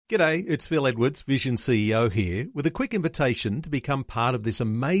G'day, it's Phil Edwards, Vision CEO here, with a quick invitation to become part of this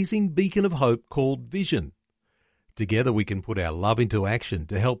amazing beacon of hope called Vision. Together we can put our love into action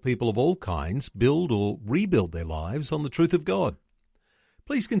to help people of all kinds build or rebuild their lives on the truth of God.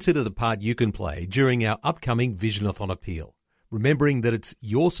 Please consider the part you can play during our upcoming Visionathon appeal, remembering that it's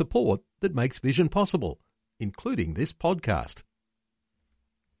your support that makes Vision possible, including this podcast.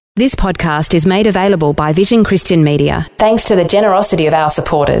 This podcast is made available by Vision Christian Media, thanks to the generosity of our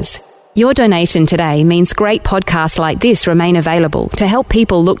supporters. Your donation today means great podcasts like this remain available to help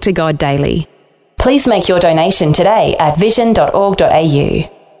people look to God daily. Please make your donation today at vision.org.au.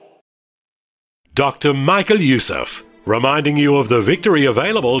 Dr. Michael Youssef, reminding you of the victory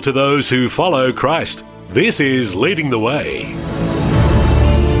available to those who follow Christ. This is Leading the Way.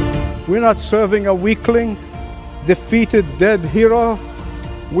 We're not serving a weakling, defeated, dead hero.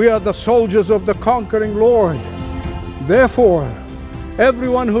 We are the soldiers of the conquering Lord. Therefore,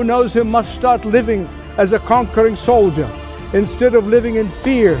 everyone who knows Him must start living as a conquering soldier. Instead of living in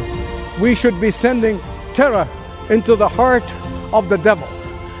fear, we should be sending terror into the heart of the devil.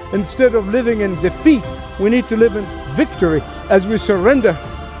 Instead of living in defeat, we need to live in victory as we surrender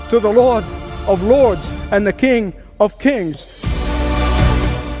to the Lord of Lords and the King of Kings.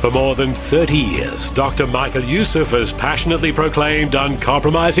 For more than 30 years, Dr. Michael Youssef has passionately proclaimed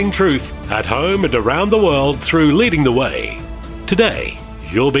uncompromising truth at home and around the world through Leading the Way. Today,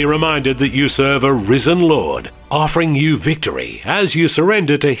 you'll be reminded that you serve a risen Lord, offering you victory as you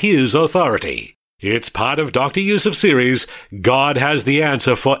surrender to His authority. It's part of Dr. Youssef's series, God Has the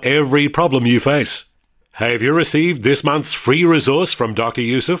Answer for Every Problem You Face. Have you received this month's free resource from Dr.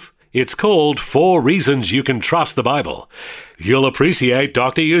 Youssef? It's called 4 Reasons You Can Trust the Bible. You'll appreciate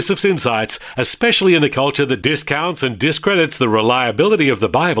Dr. Youssef's insights, especially in a culture that discounts and discredits the reliability of the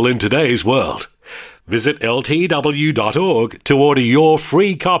Bible in today's world. Visit ltw.org to order your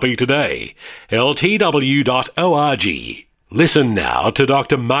free copy today. ltw.org. Listen now to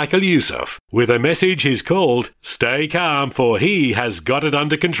Dr. Michael Youssef with a message he's called, Stay Calm, for He Has Got It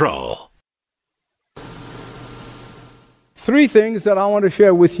Under Control. 3 things that I want to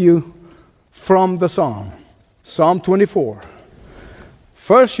share with you from the Psalm. Psalm 24.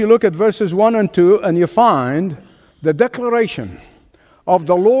 First, you look at verses 1 and 2, and you find the declaration of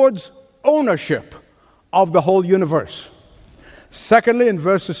the Lord's ownership of the whole universe. Secondly, in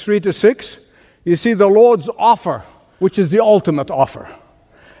verses 3 to 6, you see the Lord's offer, which is the ultimate offer.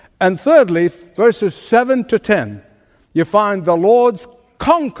 And thirdly, verses 7 to 10, you find the Lord's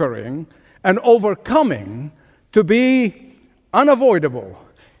conquering and overcoming to be unavoidable,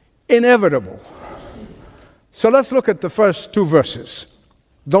 inevitable. So let's look at the first 2 verses.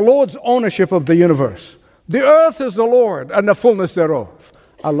 The Lord's ownership of the universe. The earth is the Lord and the fullness thereof.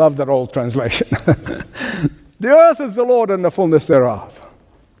 I love that old translation. The earth is the Lord and the fullness thereof.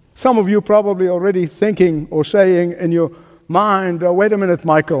 Some of you probably already thinking or saying in your mind, wait a minute,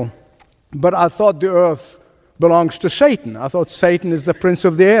 Michael, but I thought the earth belongs to Satan. I thought Satan is the prince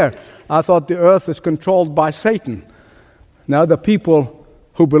of the air. I thought the earth is controlled by Satan. Now the people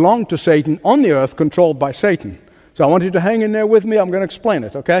who belong to Satan on the earth controlled by Satan. So I want you to hang in there with me. I'm going to explain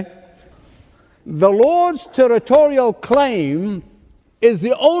it, okay? The Lord's territorial claim is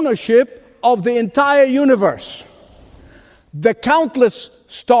the ownership of the entire universe. The countless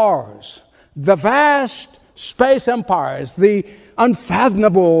stars, the vast space empires, the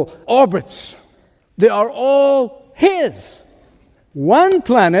unfathomable orbits, they are all His. One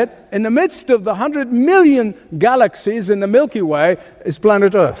planet in the midst of the 100 million galaxies in the Milky Way is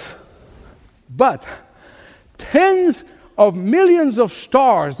planet Earth. But tens of millions of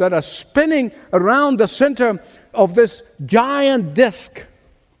stars that are spinning around the center of this giant disk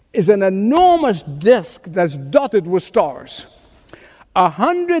is an enormous disk that's dotted with stars.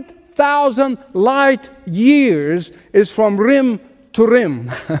 100,000 light years is from rim to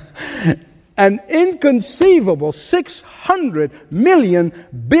rim. An inconceivable 600 million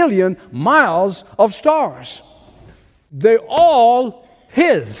billion miles of stars. They're all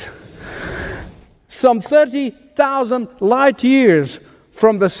His. Some 30,000 light years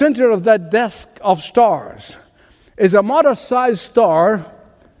from the center of that disk of stars is a modest-sized star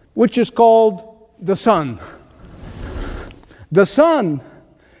which is called the sun. The sun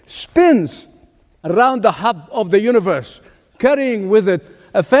spins around the hub of the universe, carrying with it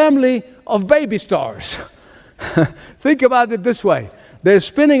a family of baby stars. Think about it this way. They're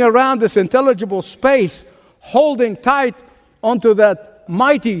spinning around this intelligible space, holding tight onto that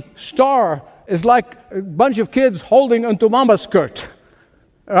mighty star. Is like a bunch of kids holding onto mama's skirt.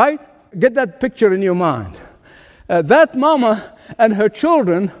 Right? Get that picture in your mind. That mama and her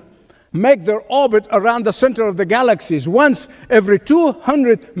children make their orbit around the center of the galaxies once every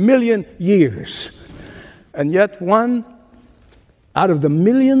 200 million years. And yet one out of the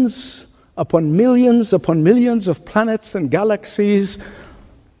millions upon millions of planets and galaxies,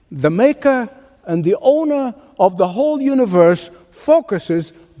 the maker and the owner of the whole universe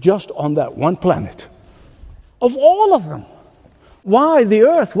focuses just on that one planet. Of all of them. Why the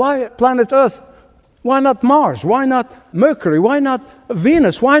Earth? Why planet Earth? Why not Mars? Why not Mercury? Why not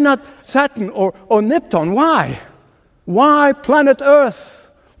Venus? Why not Saturn or Neptune? Why? Why planet Earth?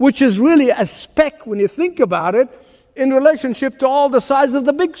 Which is really a speck, when you think about it, in relationship to all the size of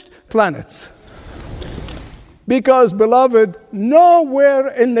the big planets. Because, beloved, nowhere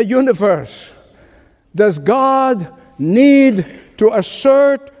in the universe does God need to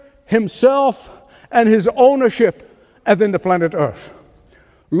assert himself and his ownership as in the planet Earth.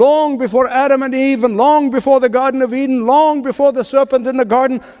 Long before Adam and Eve, and long before the Garden of Eden, long before the serpent in the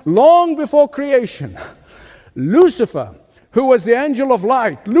garden, long before creation, Lucifer, who was the angel of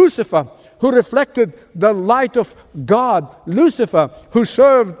light, Lucifer, who reflected the light of God, Lucifer, who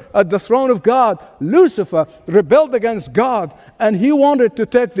served at the throne of God, Lucifer rebelled against God, and he wanted to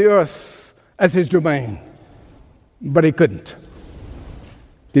take the earth as his domain. But he couldn't.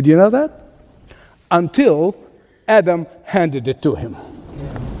 Did you know that? Until Adam handed it to him.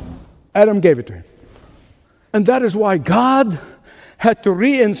 Adam gave it to him. And that is why God had to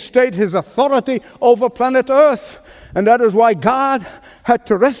reinstate his authority over planet Earth. And that is why God had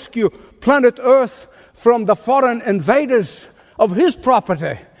to rescue planet Earth from the foreign invaders of his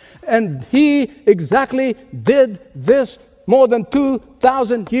property. And he exactly did this more than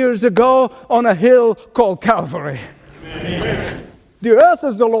 2,000 years ago on a hill called Calvary. Amen. The earth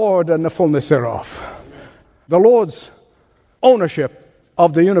is the Lord and the fullness thereof. The Lord's ownership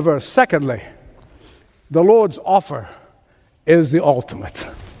of the universe. Secondly, the Lord's offer is the ultimate.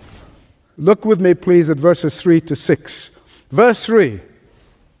 Look with me, please, at verses 3 to 6. Verse 3,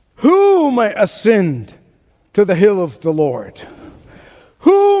 who may ascend to the hill of the Lord?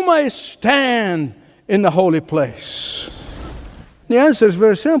 Who may stand in the holy place? The answer is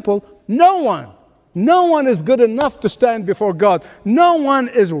very simple. No one. No one is good enough to stand before God. No one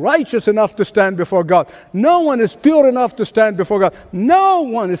is righteous enough to stand before God. No one is pure enough to stand before God. No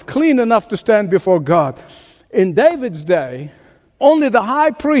one is clean enough to stand before God. In David's day, only the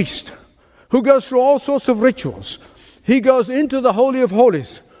high priest, who goes through all sorts of rituals, he goes into the Holy of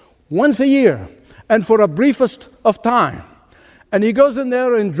Holies once a year and for a briefest of time. And he goes in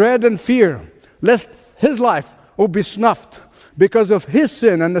there in dread and fear, lest his life will be snuffed because of his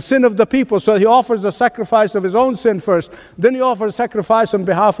sin and the sin of the people. So he offers a sacrifice of his own sin first. Then he offers sacrifice on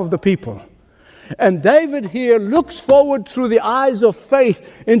behalf of the people. And David here looks forward through the eyes of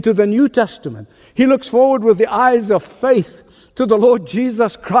faith into the New Testament. He looks forward with the eyes of faith to the Lord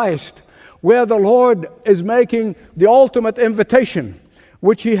Jesus Christ, where the Lord is making the ultimate invitation,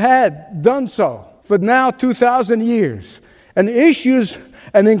 which he had done so for now 2,000 years, and issues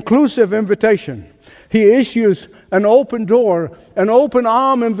an inclusive invitation. He issues an open door, an open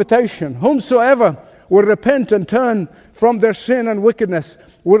arm invitation. Whomsoever will repent and turn from their sin and wickedness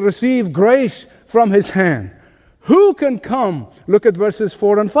will receive grace from his hand. Who can come? Look at verses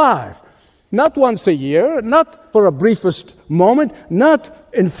 4 and 5. Not once a year, not for a briefest moment, not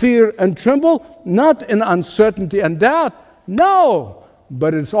in fear and tremble, not in uncertainty and doubt. No,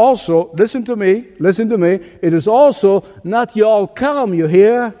 but it's also, listen to me, it is also not you all come, you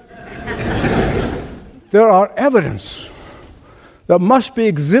hear? There are evidence that must be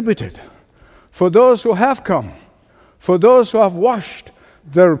exhibited for those who have come, for those who have washed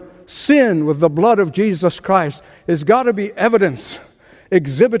their sin with the blood of Jesus Christ. It's got to be evidence,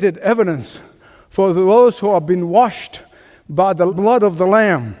 exhibited evidence for those who have been washed by the blood of the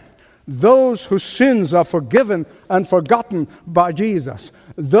Lamb, those whose sins are forgiven and forgotten by Jesus,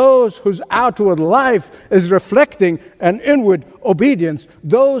 those whose outward life is reflecting an inward obedience,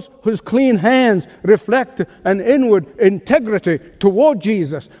 those whose clean hands reflect an inward integrity toward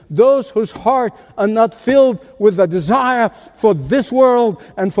Jesus, those whose heart are not filled with a desire for this world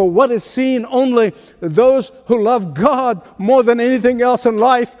and for what is seen only, those who love God more than anything else in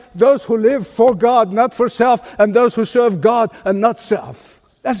life, those who live for God, not for self, and those who serve God and not self.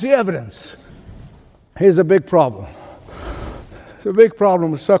 That's the evidence. Here's a big problem. It's a big problem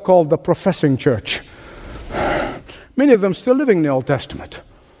with so-called the professing church. Many of them still living in the Old Testament.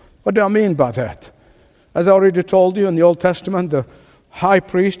 What do I mean by that? As I already told you, in the Old Testament, the high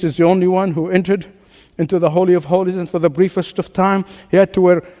priest is the only one who entered into the Holy of Holies, and for the briefest of time, he had to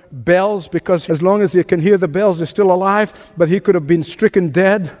wear bells, because as long as he can hear the bells, he's still alive, but he could have been stricken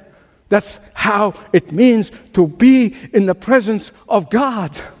dead. That's how it means to be in the presence of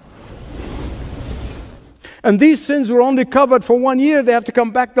God. And these sins were only covered for 1 year. They have to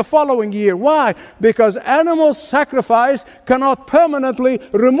come back the following year. Why? Because animal sacrifice cannot permanently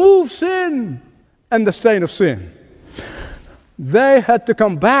remove sin and the stain of sin. They had to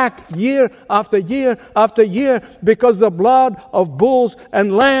come back year after year after year because the blood of bulls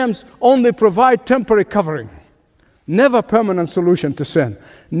and lambs only provide temporary covering. Never permanent solution to sin.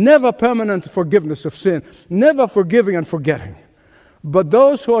 Never permanent forgiveness of sin. Never forgiving and forgetting. But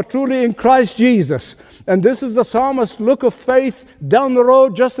those who are truly in Christ Jesus, and this is the psalmist's look of faith down the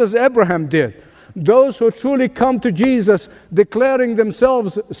road just as Abraham did. Those who truly come to Jesus, declaring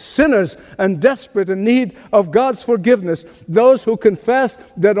themselves sinners and desperate in need of God's forgiveness. Those who confess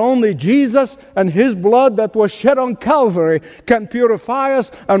that only Jesus and His blood that was shed on Calvary can purify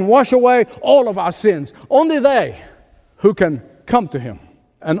us and wash away all of our sins. Only they who can come to Him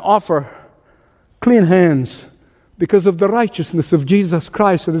and offer clean hands because of the righteousness of Jesus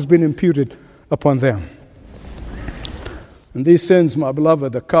Christ that has been imputed upon them. And these sins, my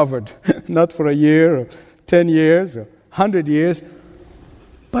beloved, are covered not for a year or 10 years or 100 years,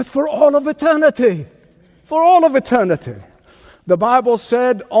 but for all of eternity. For all of eternity. The Bible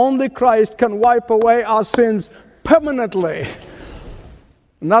said only Christ can wipe away our sins permanently.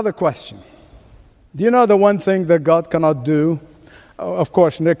 Another question. Do you know the one thing that God cannot do? Of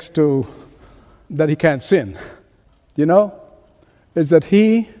course, next to that He can't sin. You know, is that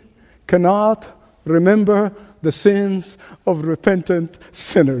He cannot remember the sins of repentant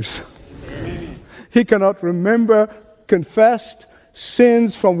sinners. He cannot remember confessed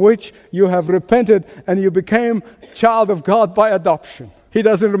sins from which you have repented and you became child of God by adoption. He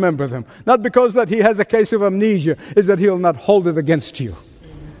doesn't remember them. Not because that He has a case of amnesia, is that He'll not hold it against you.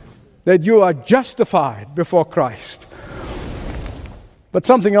 That you are justified before Christ. But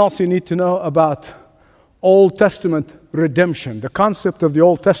something else you need to know about Old Testament redemption, the concept of the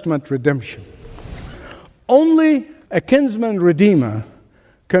Old Testament redemption. Only a kinsman redeemer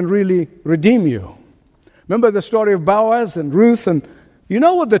can really redeem you. Remember the story of Boaz and Ruth? And you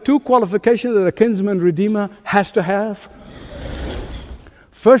know what the two qualifications that a kinsman redeemer has to have?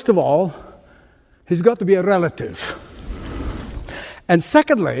 First of all, he's got to be a relative. And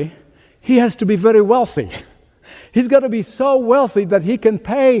secondly, he has to be very wealthy. He's got to be so wealthy that he can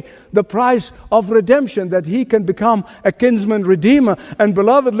pay the price of redemption, that he can become a kinsman redeemer. And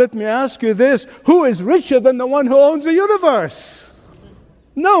beloved, let me ask you this. Who is richer than the one who owns the universe?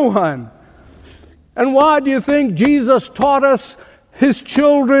 No one. And why do you think Jesus taught us, His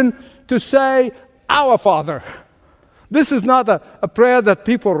children, to say, Our Father? This is not a prayer that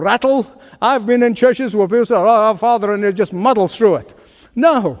people rattle. I've been in churches where people say, Oh, Our Father, and they just muddle through it.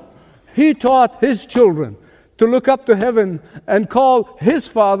 No. He taught His children to look up to heaven and call His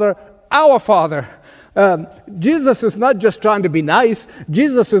Father our Father. Jesus is not just trying to be nice.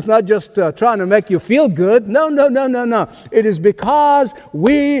 Jesus is not just trying to make you feel good. No. It is because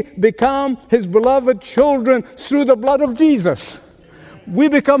we become His beloved children through the blood of Jesus. We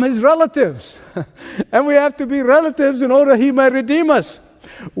become His relatives. And we have to be relatives in order He may redeem us.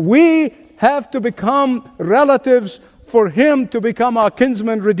 We have to become relatives for Him to become our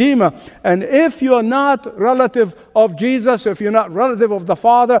kinsman redeemer. And if you're not relative of Jesus, if you're not relative of the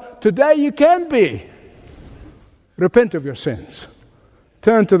Father, today you can be. Repent of your sins.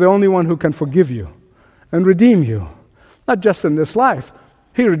 Turn to the only one who can forgive you and redeem you. Not just in this life.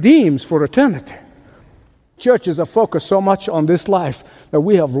 He redeems for eternity. Churches are focused so much on this life that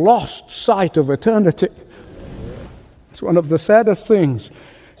we have lost sight of eternity. It's one of the saddest things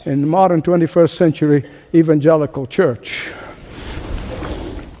in modern 21st century evangelical church.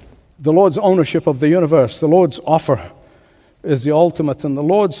 The Lord's ownership of the universe, the Lord's offer is the ultimate, and the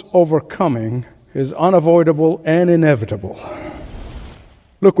Lord's overcoming is unavoidable and inevitable.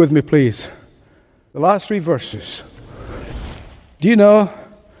 Look with me, please. The last 3 verses. Do you know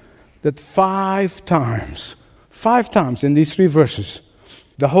that 5 times in these 3 verses,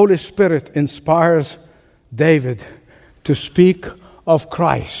 the Holy Spirit inspires David to speak of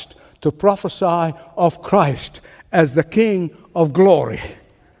Christ, to prophesy of Christ as the King of glory.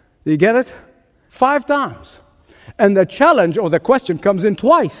 Do you get it? 5 times. And the challenge or the question comes in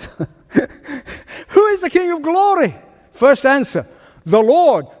twice. Who is the King of glory? First answer, the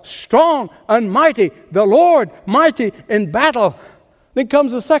Lord, strong and mighty, the Lord, mighty in battle. Then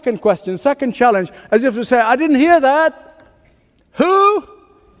comes the second question, second challenge, as if to say, I didn't hear that. Who?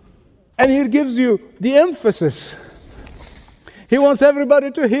 And He gives you the emphasis. He wants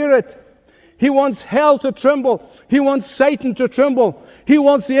everybody to hear it. He wants hell to tremble. He wants Satan to tremble. He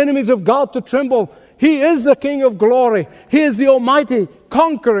wants the enemies of God to tremble. He is the King of glory. He is the almighty,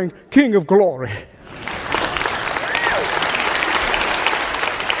 conquering King of glory.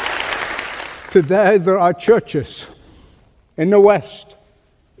 Today there are churches in the West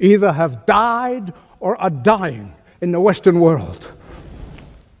either have died or are dying in the Western world.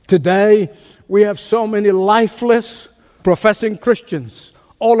 Today we have so many lifeless professing Christians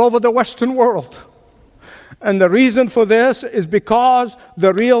all over the Western world. And the reason for this is because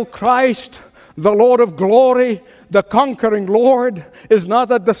the real Christ, the Lord of glory, the conquering Lord, is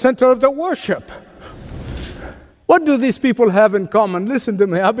not at the center of the worship. What do these people have in common? Listen to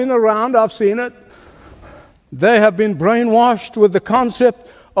me. I've been around. I've seen it. They have been brainwashed with the concept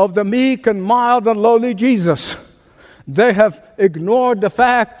of the meek and mild and lowly Jesus. They have ignored the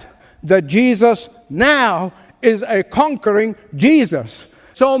fact that Jesus now is a conquering Jesus.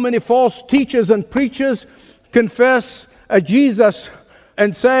 So many false teachers and preachers confess a Jesus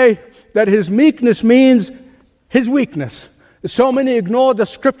and say that his meekness means his weakness. So many ignore the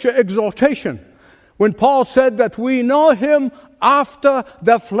scripture exaltation. When Paul said that we know him after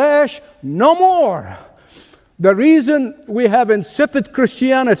the flesh no more. The reason we have insipid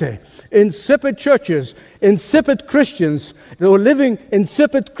Christianity, insipid churches, insipid Christians who are living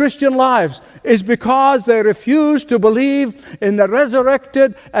insipid Christian lives is because they refuse to believe in the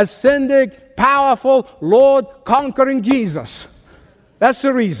resurrected, ascending, powerful, Lord, conquering Jesus. That's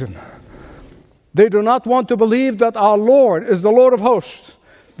the reason. They do not want to believe that our Lord is the Lord of hosts,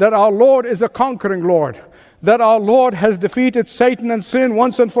 that our Lord is a conquering Lord, that our Lord has defeated Satan and sin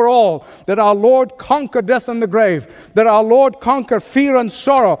once and for all, that our Lord conquered death and the grave, that our Lord conquered fear and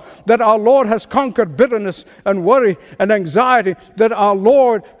sorrow, that our Lord has conquered bitterness and worry and anxiety, that our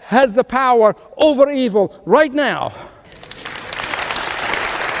Lord has the power over evil right now.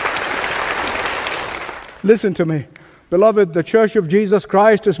 Listen to me. Beloved, the Church of Jesus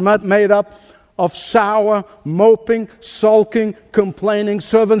Christ is not made up of sour, moping, sulking, complaining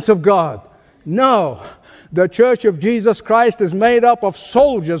servants of God. No, the Church of Jesus Christ is made up of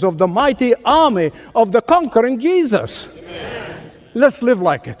soldiers of the mighty army of the conquering Jesus. Amen. Let's live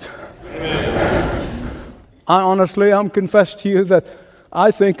like it. I'm confessed to you that I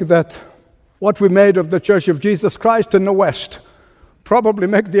think that what we made of the Church of Jesus Christ in the West probably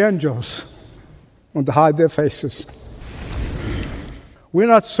make the angels want to hide their faces. We're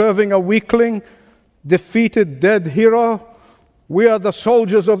not serving a weakling, defeated, dead hero. We are the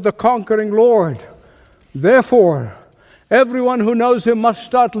soldiers of the conquering Lord. Therefore, everyone who knows him must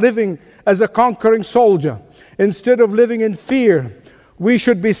start living as a conquering soldier. Instead of living in fear, we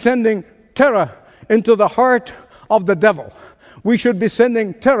should be sending terror into the heart of the devil. We should be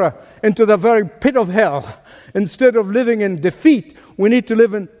sending terror into the very pit of hell. Instead of living in defeat, we need to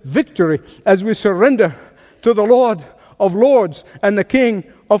live in victory as we surrender to the Lord of Lords and the King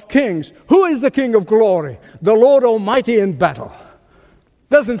of Kings. Who is the King of glory? The Lord Almighty in battle.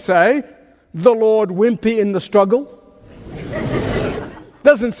 Doesn't say the Lord wimpy in the struggle.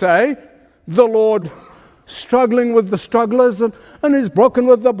 Doesn't say the Lord struggling with the strugglers and is broken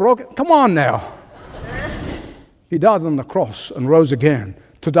with the broken. Come on now. He died on the cross and rose again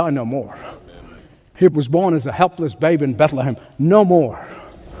to die no more. He was born as a helpless babe in Bethlehem. No more.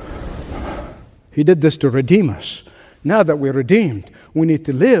 He did this to redeem us. Now that we're redeemed, we need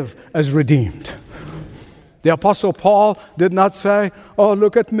to live as redeemed. The Apostle Paul did not say, oh,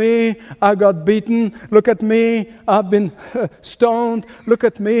 look at me, I got beaten. Look at me, I've been stoned. Look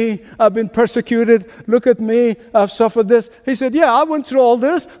at me, I've been persecuted. Look at me, I've suffered this. He said, yeah, I went through all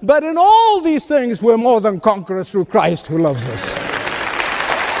this, but in all these things we're more than conquerors through Christ who loves us.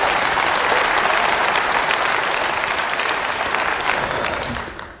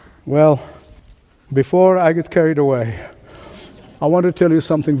 Well, before I get carried away, I want to tell you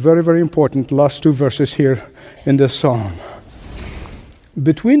something very, very important, last two verses here in this psalm.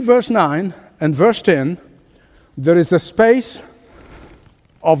 Between verse 9 and verse 10, there is a space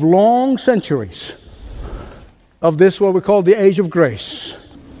of long centuries of this, what we call the age of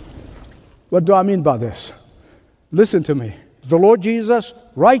grace. What do I mean by this? Listen to me. The Lord Jesus,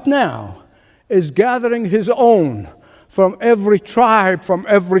 right now, is gathering his own from every tribe, from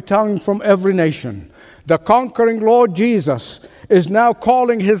every tongue, from every nation. The conquering Lord Jesus is now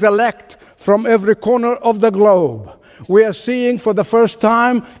calling his elect from every corner of the globe. We are seeing for the first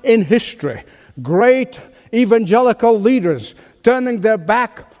time in history great evangelical leaders turning their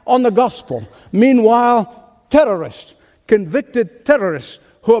back on the gospel. Meanwhile, terrorists, convicted terrorists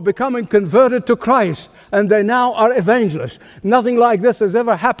who are becoming converted to Christ, and they now are evangelists. Nothing like this has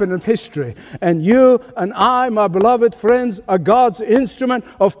ever happened in history. And you and I, my beloved friends, are God's instrument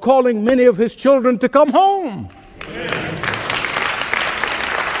of calling many of his children to come home.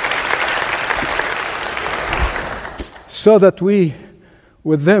 So that we,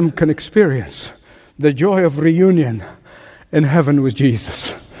 with them, can experience the joy of reunion in heaven with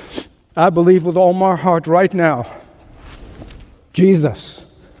Jesus. I believe with all my heart right now, Jesus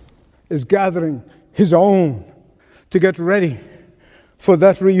is gathering his own to get ready for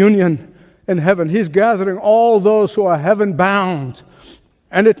that reunion in heaven. He's gathering all those who are heaven bound.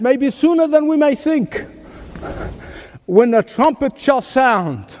 And it may be sooner than we may think. When the trumpet shall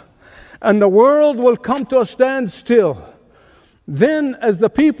sound and the world will come to a standstill, then as the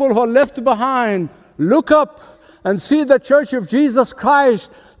people who are left behind look up and see the church of Jesus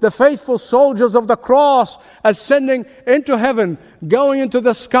Christ, the faithful soldiers of the cross ascending into heaven, going into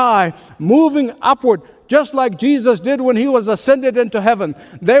the sky, moving upward, just like Jesus did when he was ascended into heaven.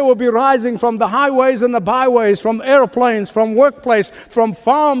 They will be rising from the highways and the byways, from airplanes, from workplace, from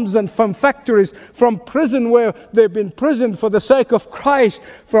farms and from factories, from prison where they've been imprisoned for the sake of Christ,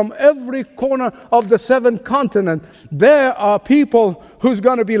 from every corner of the 7 continents. There are people who's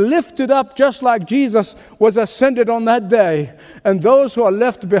going to be lifted up just like Jesus was ascended on that day. And those who are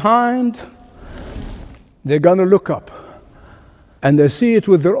left behind, they're going to look up and they see it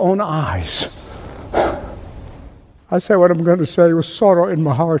with their own eyes. I say what I'm going to say with sorrow in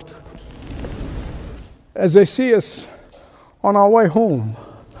my heart. As they see us on our way home,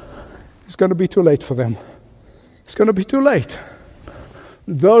 it's going to be too late for them. It's going to be too late.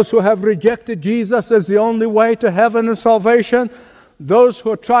 Those who have rejected Jesus as the only way to heaven and salvation, those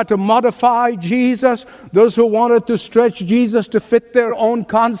who tried to modify Jesus, those who wanted to stretch Jesus to fit their own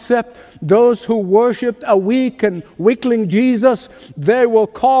concept, those who worshiped a weak and weakling Jesus, they will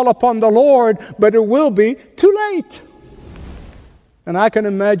call upon the Lord, but it will be too late. And I can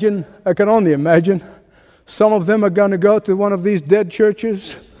only imagine, some of them are going to go to one of these dead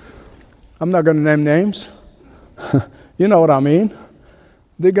churches. I'm not going to name names. You know what I mean.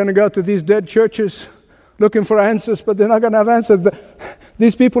 They're going to go to these dead churches looking for answers, but they're not going to have answers.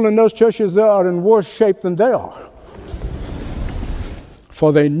 These people in those churches, they are in worse shape than they are.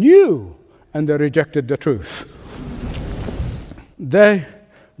 For they knew and they rejected the truth. They're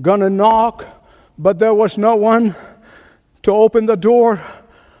going to knock, but there was no one to open the door.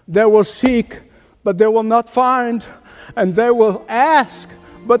 They will seek, but they will not find. And they will ask,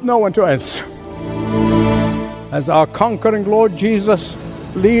 but no one to answer. As our conquering Lord Jesus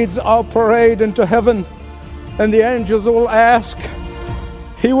leads our parade into heaven, and the angels will ask,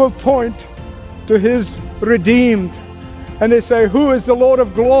 he will point to his redeemed. And they say, who is the Lord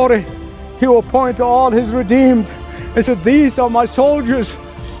of glory? He will point to all his redeemed. He said, these are my soldiers.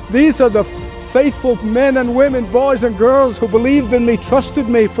 These are the faithful men and women, boys and girls who believed in me, trusted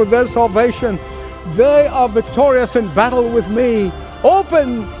me for their salvation. They are victorious in battle with me.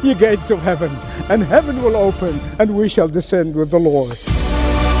 Open, ye gates of heaven, and heaven will open, and we shall descend with the Lord.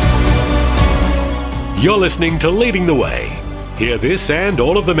 You're listening to Leading the Way. Hear this and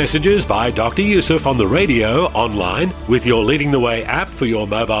all of the messages by Dr. Youssef on the radio, online, with your Leading the Way app for your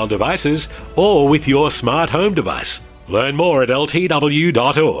mobile devices, or with your smart home device. Learn more at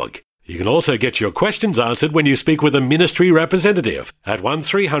ltw.org. You can also get your questions answered when you speak with a ministry representative at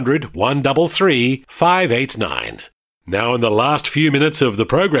 1300 133 589. Now, in the last few minutes of the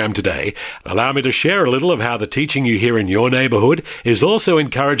program today, allow me to share a little of how the teaching you hear in your neighborhood is also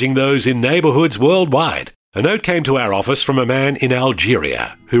encouraging those in neighborhoods worldwide. A note came to our office from a man in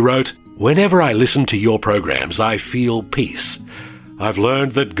Algeria who wrote, "Whenever I listen to your programs, I feel peace. I've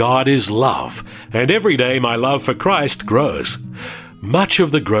learned that God is love, and every day my love for Christ grows. Much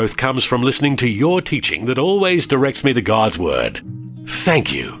of the growth comes from listening to your teaching that always directs me to God's Word.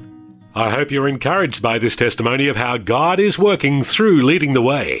 Thank you." I hope you're encouraged by this testimony of how God is working through Leading the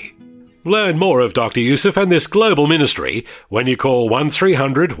Way. Learn more of Dr. Youssef and this global ministry when you call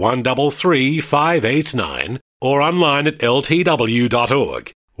 1300 133 589 or online at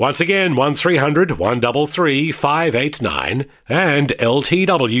ltw.org. Once again, 1300 133 589 and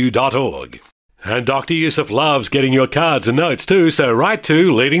ltw.org. And Dr. Youssef loves getting your cards and notes too, so write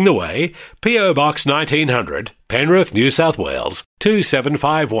to Leading the Way, P.O. Box 1900, Penrith, New South Wales,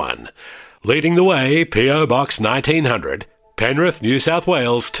 2751. Leading the Way, P.O. Box 1900, Penrith, New South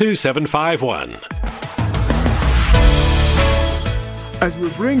Wales, 2751. As we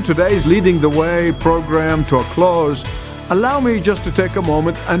bring today's Leading the Way program to a close, allow me just to take a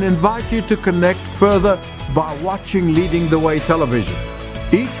moment and invite you to connect further by watching Leading the Way television.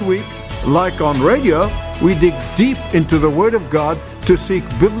 Each week, like on radio, we dig deep into the Word of God to seek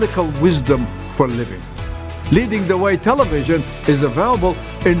biblical wisdom for living. Leading the Way television is available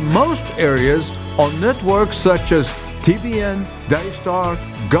in most areas on networks such as TBN, Daystar,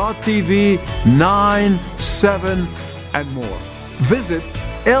 God TV, 9, 7, and more. Visit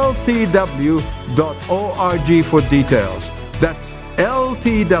ltw.org for details. That's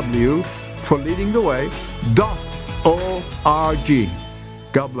ltw for Leading the Way, .org.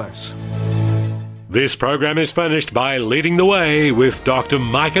 God bless. This program is furnished by Leading the Way with Dr.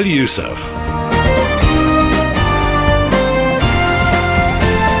 Michael Youssef.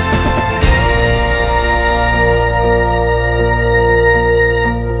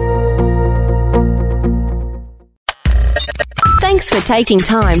 Thanks for taking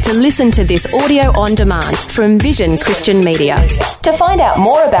time to listen to this audio on demand from Vision Christian Media. To find out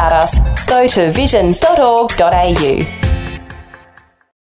more about us, go to vision.org.au.